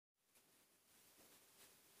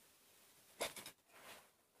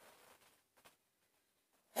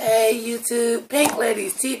Hey YouTube, Pink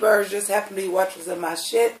Ladies, T-Birds just happened to be watching some of my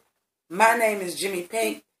shit. My name is Jimmi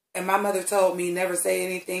Pynk, and my mother told me never say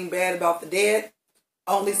anything bad about the dead,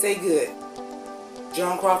 only say good.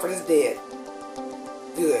 Joan Crawford is dead.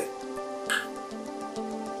 Good.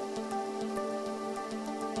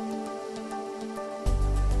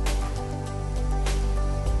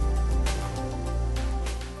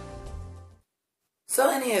 So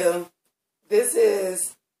anywho, this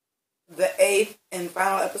is the 8th and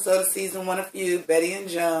final episode of season 1 of Feud, Bette and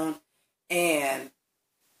Joan, and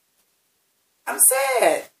I'm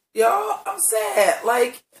sad, y'all. I'm sad.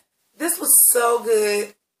 Like, this was so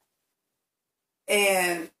good,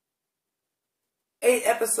 and 8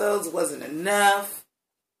 episodes wasn't enough.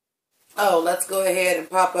 Oh, let's go ahead and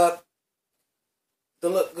pop up. The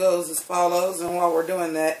look goes as follows, and while we're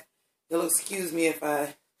doing that, you'll excuse me if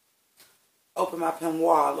I open my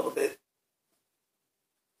peignoir a little bit.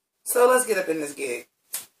 So let's get up in this gig.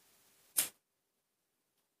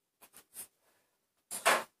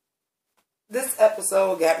 This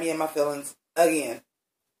episode got me in my feelings again.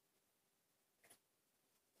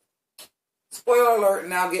 Spoiler alert,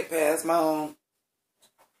 and I'll get past my own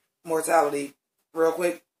mortality real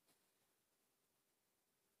quick.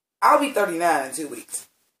 I'll be 39 in 2 weeks.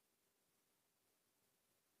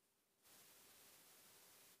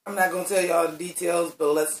 I'm not going to tell y'all the details,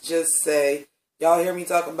 but let's just say, y'all hear me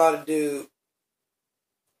talk about a dude.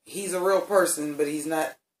 He's a real person, but he's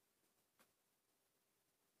not.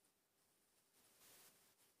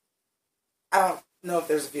 I don't know if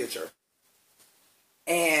there's a future.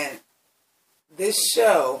 And this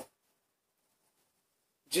show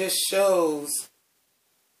just shows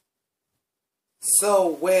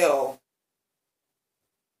so well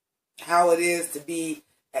how it is to be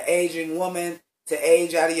an aging woman, to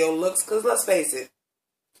age out of your looks. Because let's face it,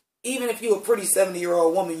 even if you're a pretty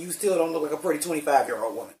 70-year-old woman, you still don't look like a pretty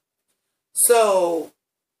 25-year-old woman. So,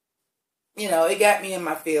 you know, it got me in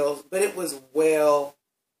my feels, but it was well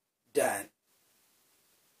done.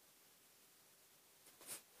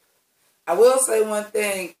 I will say one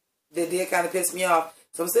thing that did kind of piss me off.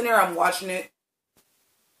 So I'm sitting here, I'm watching it,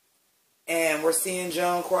 and we're seeing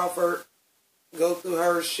Joan Crawford go through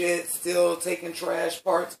her shit, still taking trash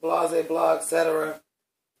parts, blase, blah, etc.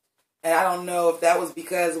 And I don't know if that was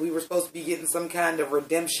because we were supposed to be getting some kind of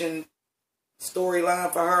redemption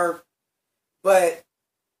storyline for her. But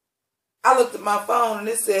I looked at my phone and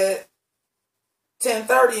it said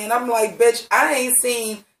 10:30. And I'm like, bitch, I ain't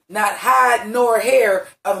seen not hide nor hair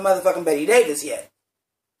of a motherfucking Bette Davis yet.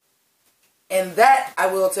 And that, I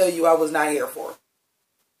will tell you, I was not here for.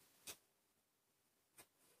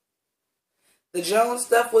 The Joan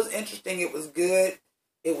stuff was interesting. It was good.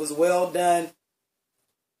 It was well done.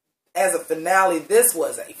 As a finale, this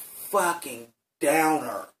was a fucking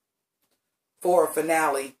downer for a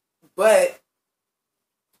finale. But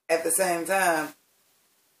at the same time,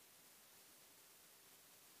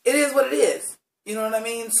 it is what it is. You know what I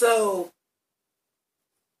mean? So,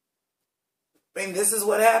 I mean, this is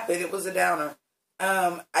what happened. It was a downer.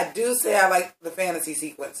 I do say I like the fantasy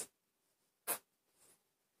sequence.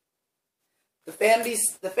 The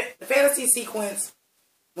fantasy sequence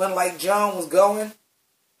when, like, Joan was going,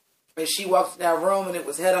 and she walked in that room, and it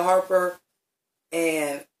was Hedda Harper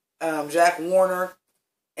and Jack Warner,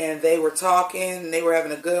 and they were talking, and they were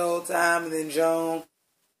having a good old time, and then Joan,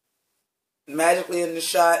 magically in the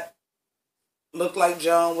shot, looked like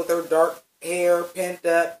Joan with her dark hair pent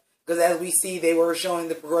up, because as we see, they were showing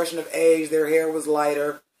the progression of age. Their hair was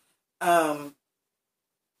lighter. And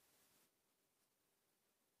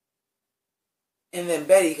then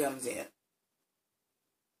Bette comes in.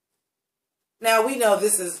 Now, we know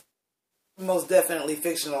this is most definitely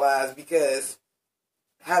fictionalized, because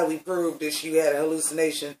how do we prove that she had a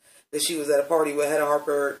hallucination that she was at a party with Hedda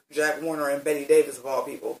Harper, Jack Warner, and Bette Davis, of all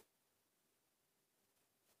people?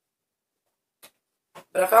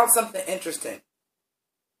 But I found something interesting.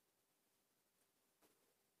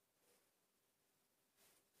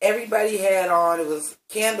 Everybody had on, it was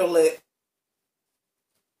candlelit,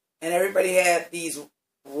 and everybody had these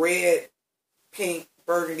red, pink,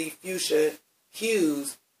 burgundy, fuchsia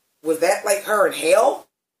hues. Was that like her in hell?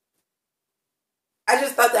 I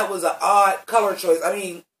just thought that was an odd color choice. I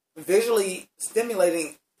mean, visually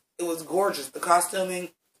stimulating. It was gorgeous. The costuming.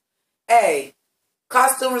 Hey,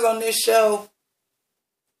 costumers on this show,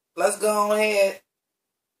 let's go ahead.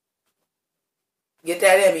 Get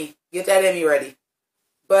that Emmy. Get that Emmy ready.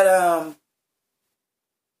 But,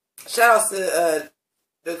 shout outs to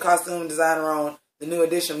the costume designer on the New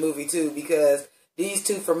Edition movie, too, because these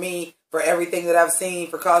two, for me, for everything that I've seen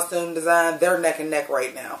for costume design, they're neck and neck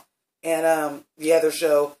right now. And the other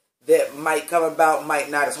show, that might come about, might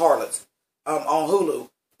not, as Harlots on Hulu.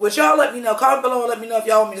 Which y'all let me know. Comment below and let me know if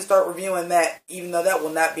y'all want me to start reviewing that. Even though that will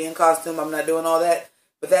not be in costume. I'm not doing all that.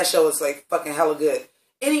 But that show is like fucking hella good.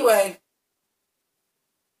 Anyway.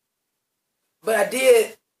 But I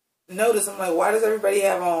did notice, I'm like, why does everybody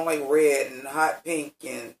have on like red and hot pink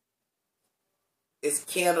and it's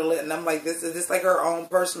candlelit? And I'm like, is this like her own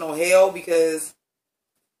personal hell? Because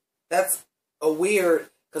that's a weird,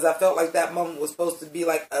 because I felt like that moment was supposed to be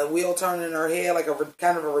like a wheel turn in her head, like a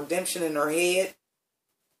kind of a redemption in her head.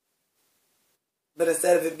 But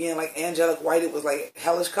instead of it being like angelic white, it was like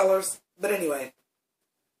hellish colors. But anyway,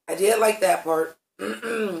 I did like that part.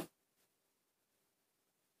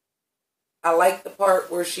 I liked the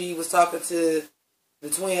part where she was talking to the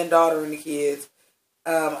twin daughter and the kids.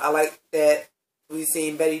 I like that we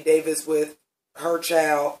seen Bette Davis with her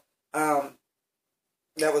child that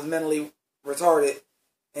was mentally retarded.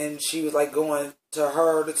 And she was like going to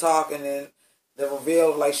her to talk, and then the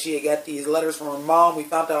reveal of like she had got these letters from her mom. We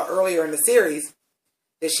found out earlier in the series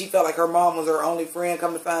that she felt like her mom was her only friend.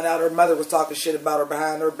 Come to find out, her mother was talking shit about her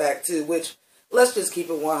behind her back too, which, let's just keep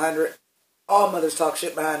it 100. All mothers talk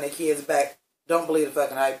shit behind their kids' back. Don't believe the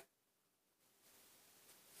fucking hype.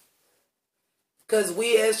 Because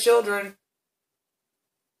we as children,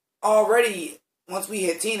 already, once we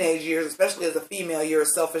hit teenage years, especially as a female, you're a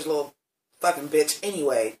selfish little fucking bitch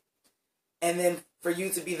anyway. And then for you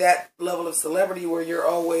to be that level of celebrity where you're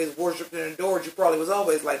always worshipped and adored, you probably was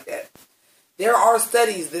always like that. There are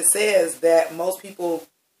studies that says that most people,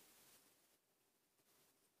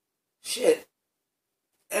 shit,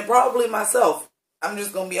 and probably myself, I'm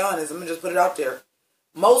just going to be honest, I'm going to just put it out there.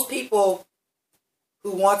 Most people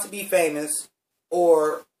who want to be famous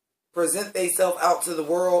or present themselves out to the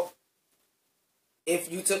world,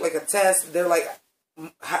 if you took like a test, they're like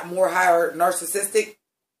more higher narcissistic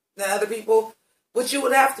than other people, which you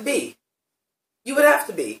would have to be. You would have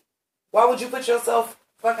to be. Why would you put yourself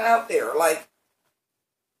fucking out there? Like,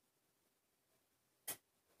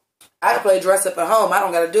 I play dress up at home. I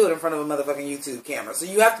don't got to do it in front of a motherfucking YouTube camera. So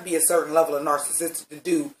you have to be a certain level of narcissistic to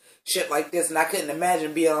do shit like this. And I couldn't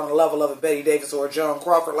imagine being on the level of a Bette Davis or a Joan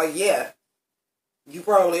Crawford. Like, yeah, you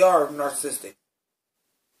probably are narcissistic.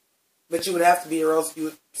 But you would have to be, or else you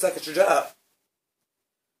would suck at your job.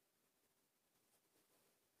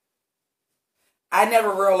 I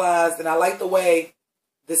never realized, and I like the way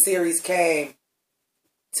the series came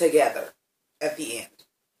together at the end.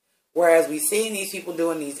 Whereas we've seen these people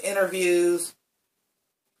doing these interviews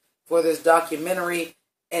for this documentary,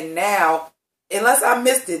 and now, unless I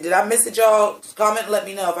missed it, did I miss it, y'all? Just comment and let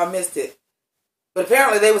me know if I missed it. But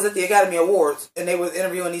apparently they was at the Academy Awards, and they was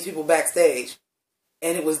interviewing these people backstage.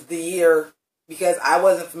 And it was the year, because I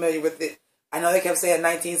wasn't familiar with it. I know they kept saying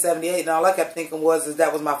 1978, and all I kept thinking was is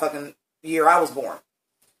that was my fucking year I was born.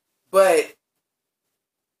 But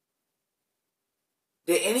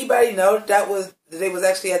did anybody know that they was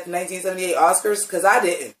actually at the 1978 Oscars? Because I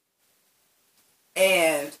didn't.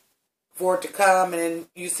 And for it to come, and then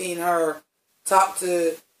you seen her talk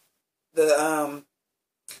to the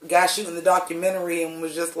guy shooting the documentary and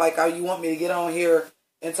was just like, oh, you want me to get on here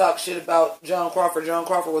and talk shit about Joan Crawford? Joan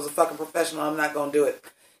Crawford was a fucking professional. I'm not going to do it.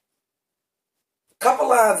 Couple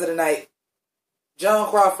lines of the night. Joan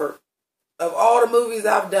Crawford, of all the movies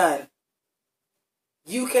I've done,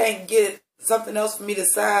 you can't get something else for me to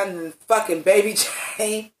sign than fucking Baby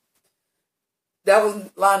Jane. That was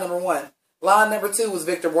line number one. Line number two was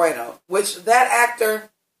Victor Bueno, which that actor,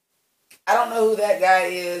 I don't know who that guy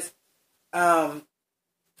is,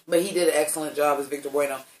 but he did an excellent job as Victor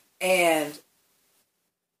Bueno. And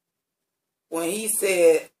when he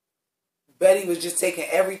said Betty was just taking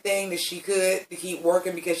everything that she could to keep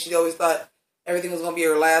working because she always thought everything was going to be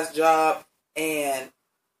her last job, and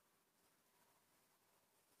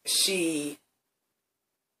she,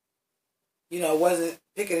 wasn't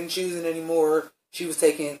picking and choosing anymore. She was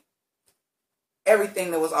taking everything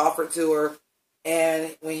that was offered to her.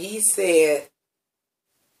 And when he said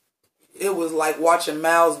it was like watching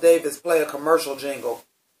Miles Davis play a commercial jingle,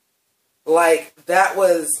 like, that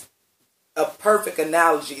was a perfect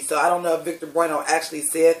analogy. So I don't know if Victor Bueno actually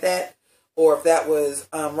said that or if that was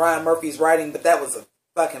Ryan Murphy's writing, but that was a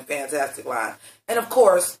fucking fantastic line. And of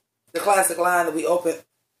course, the classic line that we opened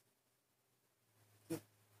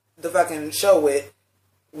the fucking show with,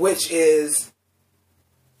 which is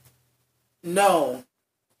known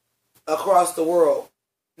across the world: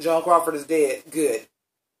 Joan Crawford is dead. Good.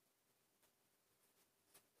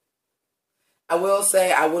 I will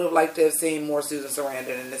say I would have liked to have seen more Susan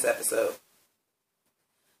Sarandon in this episode.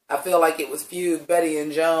 I feel like it was Feud, Bette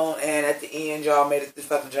and Joan, and at the end, y'all made it the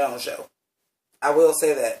fucking Joan show. I will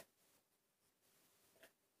say that.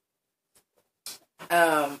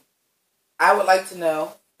 I would like to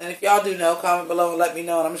know, and if y'all do know, comment below and let me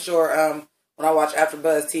know. And I'm sure when I watch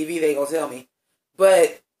AfterBuzz TV, they gonna tell me.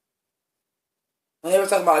 But when they were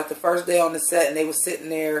talking about like the first day on the set, and they was sitting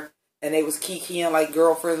there and they was kikiing like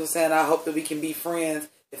girlfriends and saying, "I hope that we can be friends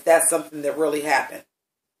if that's something that really happened."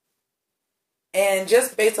 And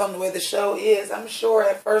just based on the way the show is, I'm sure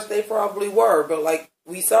at first they probably were. But like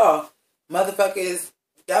we saw, motherfuckers,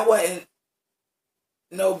 that wasn't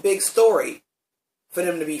no big story for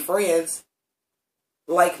them to be friends.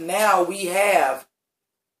 Like now we have,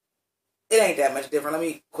 it ain't that much different. Let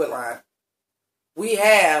me quit lying. We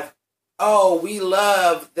have, oh, we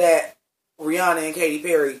love that Rihanna and Katy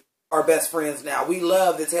Perry are best friends now. We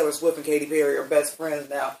love that Taylor Swift and Katy Perry are best friends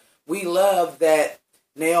now. We love that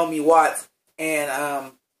Naomi Watts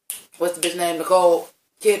and what's the bitch name, Nicole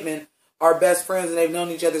Kidman, are best friends and they've known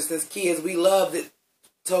each other since kids. We love that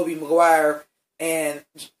Tobey Maguire and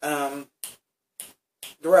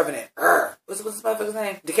the Revenant, what's this motherfucker's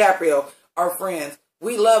name? DiCaprio, are friends.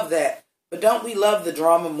 We love that. But don't we love the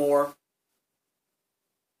drama more?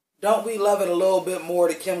 Don't we love it a little bit more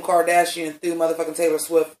that Kim Kardashian threw motherfucking Taylor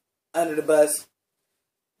Swift under the bus?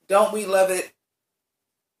 Don't we love it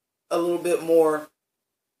a little bit more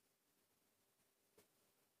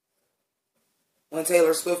when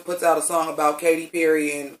Taylor Swift puts out a song about Katy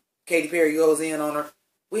Perry and Katy Perry goes in on her?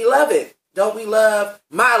 We love it. Don't we love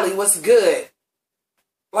Miley, what's good?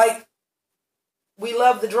 Like, we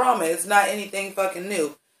love the drama. It's not anything fucking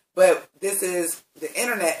new. But this is the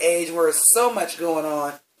internet age where there's so much going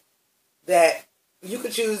on that you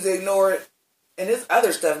could choose to ignore it. And there's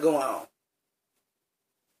other stuff going on.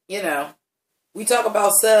 You know, we talk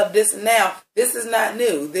about sub this and now. This is not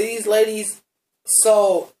new. These ladies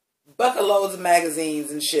sold bucket loads of magazines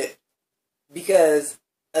and shit because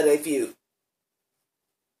of their feud.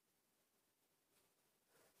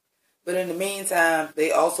 But in the meantime,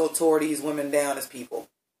 they also tore these women down as people.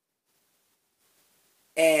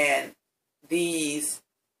 And these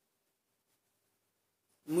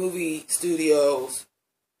movie studios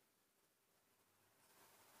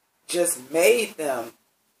just made them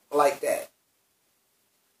like that.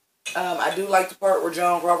 I do like the part where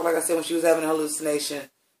Joan Crawford, like I said, when she was having a hallucination,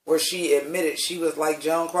 where she admitted she was like,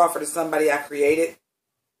 Joan Crawford is somebody I created.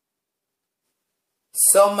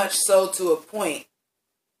 So much so to a point.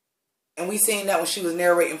 And we seen that when she was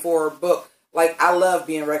narrating for her book. Like, I love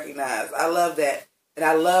being recognized. I love that. And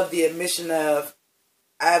I love the admission of,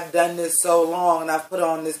 I've done this so long and I've put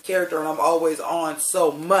on this character and I'm always on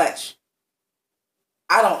so much.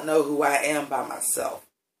 I don't know who I am by myself.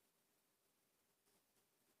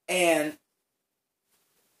 And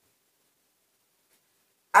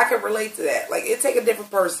I could relate to that. Like, it take a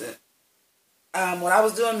different person. When I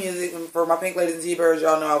was doing music for my Pink Ladies and T-Birds,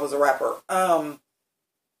 y'all know I was a rapper.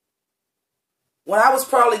 When I was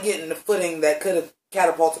probably getting the footing that could have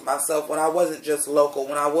catapulted myself, when I wasn't just local,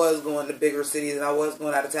 when I was going to bigger cities and I was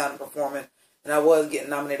going out of town and performing and I was getting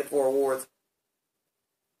nominated for awards,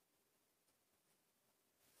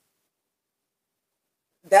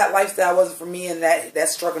 that lifestyle wasn't for me, and that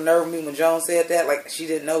struck a nerve with me when Joan said that. Like, she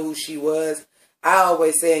didn't know who she was. I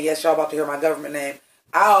always said, yes, y'all about to hear my government name,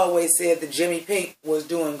 I always said that Jimmi Pynk was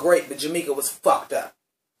doing great, but Jamaica was fucked up.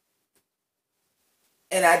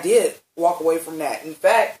 And I did walk away from that. In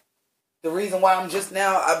fact, the reason why I'm just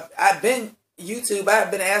now, I've been YouTube,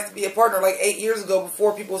 I've been asked to be a partner like 8 years ago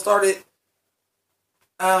before people started.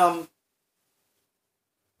 YouTube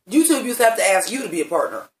used to have to ask you to be a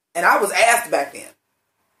partner. And I was asked back then.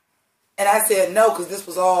 And I said no, because this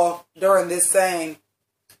was all during this same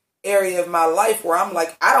area of my life where I'm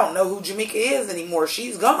like, I don't know who Jamaica is anymore.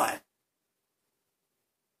 She's gone.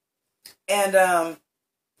 And,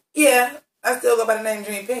 yeah, I still go by the name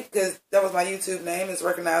Jimmi Pynk because that was my YouTube name. It's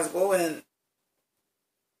recognizable and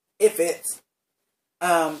it fits.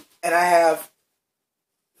 And I have,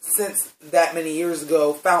 since that many years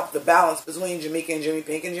ago, found the balance between Jamaica and Jimmi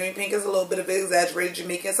Pynk. And Jimmi Pynk is a little bit of an exaggerated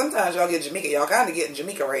Jamaican. Sometimes y'all get Jamaica. Y'all kind of getting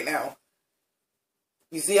Jamaica right now.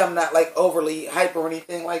 You see, I'm not like overly hype or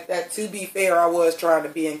anything like that. To be fair, I was trying to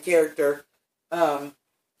be in character. You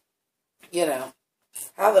know,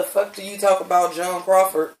 how the fuck do you talk about Joan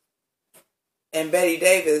Crawford and Betty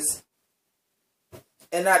Davis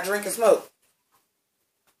and not drink and smoke?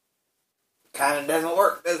 Kind of doesn't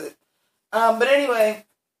work, does it? But anyway,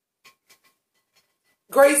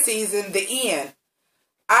 great season, the end.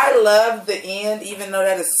 I love the end, even though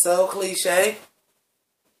that is so cliche.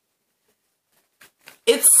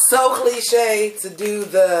 It's so cliche to do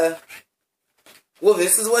the, well,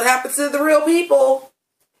 this is what happened to the real people.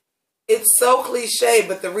 It's so cliche,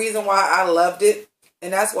 but the reason why I loved it,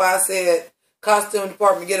 and that's why I said, costume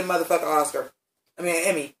department, get a motherfucking Oscar.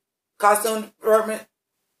 Emmy. Costume department,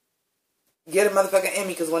 get a motherfucking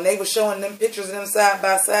Emmy. Because when they were showing them pictures of them side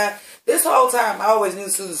by side, this whole time I always knew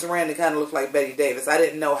Susan Sarandon kind of looked like Bette Davis. I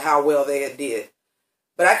didn't know how well they had did.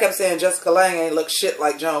 But I kept saying Jessica Lange ain't look shit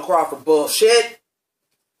like Joan Crawford. Bullshit.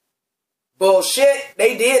 Bullshit.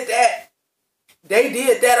 They did that. They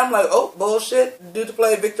did that. I'm like, oh, bullshit. Dude to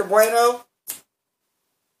play Victor Bueno.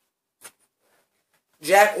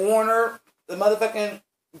 Jack Warner. The motherfucking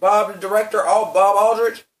Bob, the director. Bob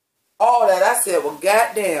Aldrich. All that. I said, well,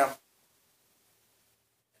 goddamn.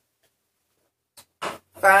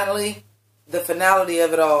 Finally, the finality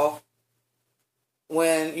of it all.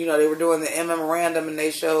 When, you know, they were doing the memorandum and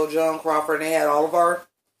they showed Joan Crawford and they had all of our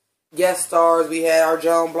guest stars. We had our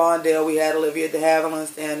Joan Blondell. We had Olivia de Havilland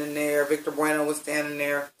standing there. Victor Bueno was standing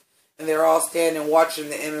there. And they're all standing watching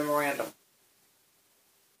the memorandum.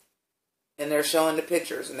 And they're showing the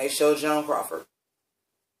pictures. And they show Joan Crawford.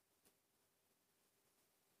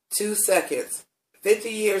 2 seconds. 50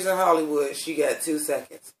 years in Hollywood, she got 2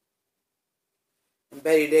 seconds. And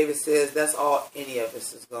Bette Davis says that's all any of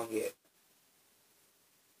us is going to get.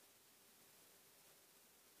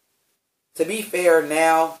 To be fair,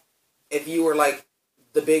 now, if you were like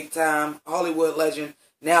the big time Hollywood legend,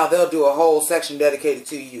 now they'll do a whole section dedicated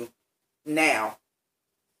to you. Now.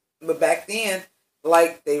 But back then,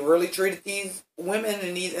 like, they really treated these women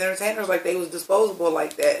and these entertainers like they was disposable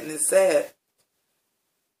like that. And it's sad.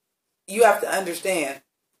 You have to understand,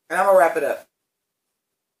 and I'm going to wrap it up.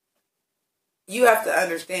 You have to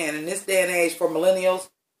understand, in this day and age for millennials,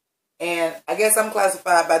 and I guess I'm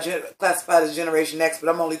classified as Generation X, but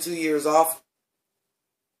I'm only 2 years off.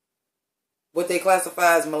 What they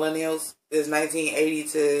classify as millennials is 1980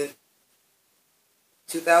 to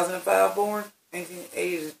 2005 born.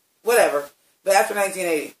 1980 to whatever. But after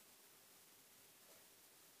 1980.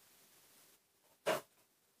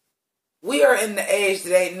 We are in the age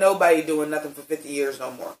that ain't nobody doing nothing for 50 years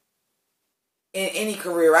no more. In any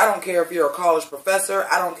career. I don't care if you're a college professor.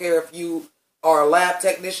 I don't care if you are a lab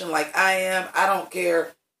technician like I am. I don't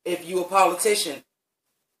care if you're a politician.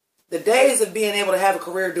 The days of being able to have a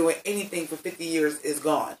career doing anything for 50 years is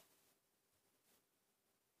gone.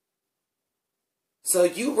 So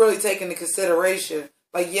you really take into consideration,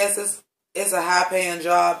 like, yes, it's a high-paying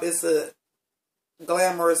job. It's a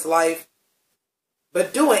glamorous life.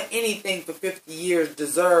 But doing anything for 50 years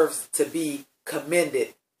deserves to be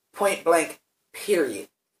commended. Point blank, period.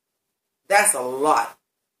 That's a lot.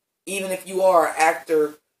 Even if you are an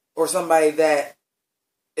actor or somebody that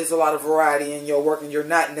is a lot of variety in your work and you're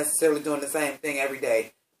not necessarily doing the same thing every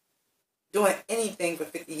day. Doing anything for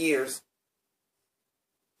 50 years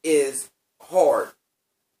is hard.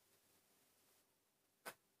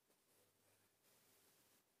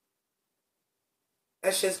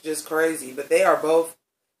 That shit's just crazy. But they are both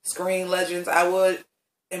screen legends. I would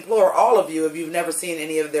implore all of you, if you've never seen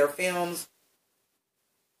any of their films,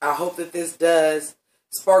 I hope that this does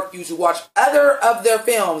spark you to watch other of their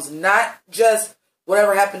films, not just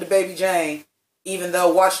Whatever Happened to Baby Jane, even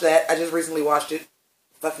though, watch that. I just recently watched it.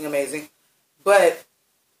 Fucking amazing. But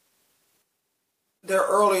their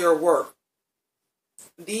earlier work.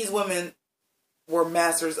 These women were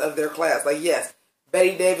masters of their class. Like, yes,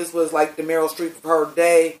 Bette Davis was like the Meryl Streep of her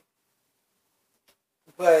day.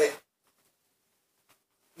 But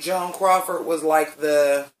Joan Crawford was like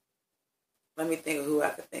the... Let me think of who I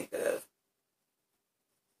could think of.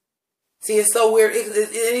 See, it's so weird.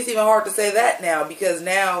 It's even hard to say that now. Because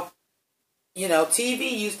now, you know,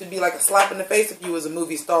 TV used to be like a slap in the face if you was a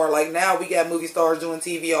movie star. Like, now we got movie stars doing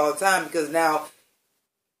TV all the time. Because now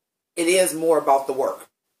it is more about the work.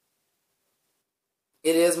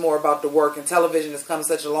 It is more about the work. And television has come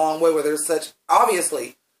such a long way where there's such...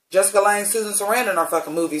 Obviously, Jessica Lange, Susan Sarandon are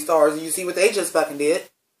fucking movie stars. And you see what they just fucking did.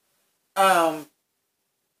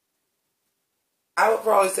 I would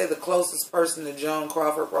probably say the closest person to Joan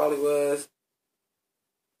Crawford probably was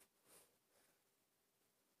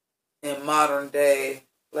in modern day,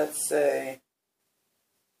 let's say,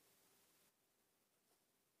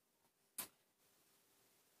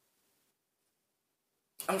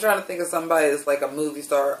 I'm trying to think of somebody that's like a movie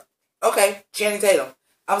star. Okay, Channing Tatum.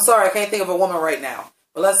 I'm sorry, I can't think of a woman right now.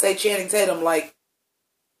 But let's say Channing Tatum, like,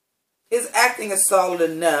 his acting is solid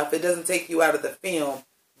enough. It doesn't take you out of the film.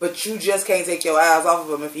 But you just can't take your eyes off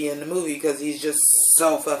of him if he's in the movie because he's just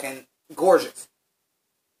so fucking gorgeous.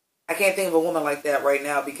 I can't think of a woman like that right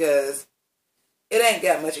now because it ain't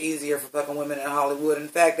got much easier for fucking women in Hollywood. In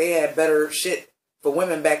fact, they had better shit for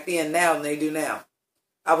women back then now than they do now.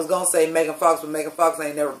 I was going to say Megan Fox, but Megan Fox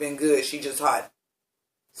ain't never been good. She just hot.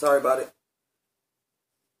 Sorry about it.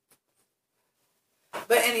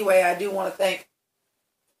 But anyway, I do want to thank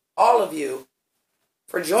all of you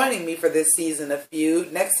for joining me for this season of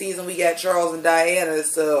Feud. Next season we got Charles and Diana,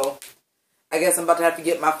 so I guess I'm about to have to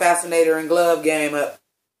get my fascinator and glove game up.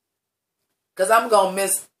 Because I'm going to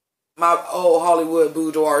miss my old Hollywood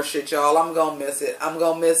boudoir shit, y'all. I'm going to miss it. I'm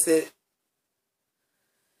going to miss it.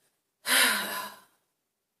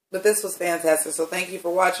 But this was fantastic, so thank you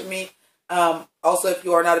for watching me. Also, if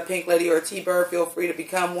you are not a Pynk lady or a T-Bird, feel free to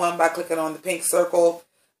become one by clicking on the pink circle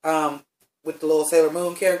with the little Sailor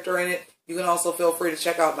Moon character in it. You can also feel free to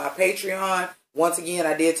check out my Patreon. Once again,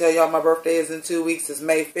 I did tell y'all my birthday is in 2 weeks. It's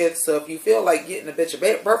May 5th, so if you feel like getting a bitch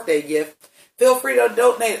a birthday gift, feel free to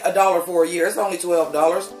donate $1 for a year. It's only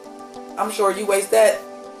 $12. I'm sure you waste that.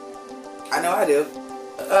 I know I do.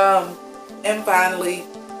 And finally,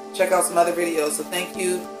 check out some other videos. So thank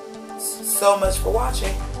you so much for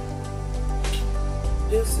watching.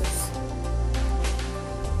 Deuces.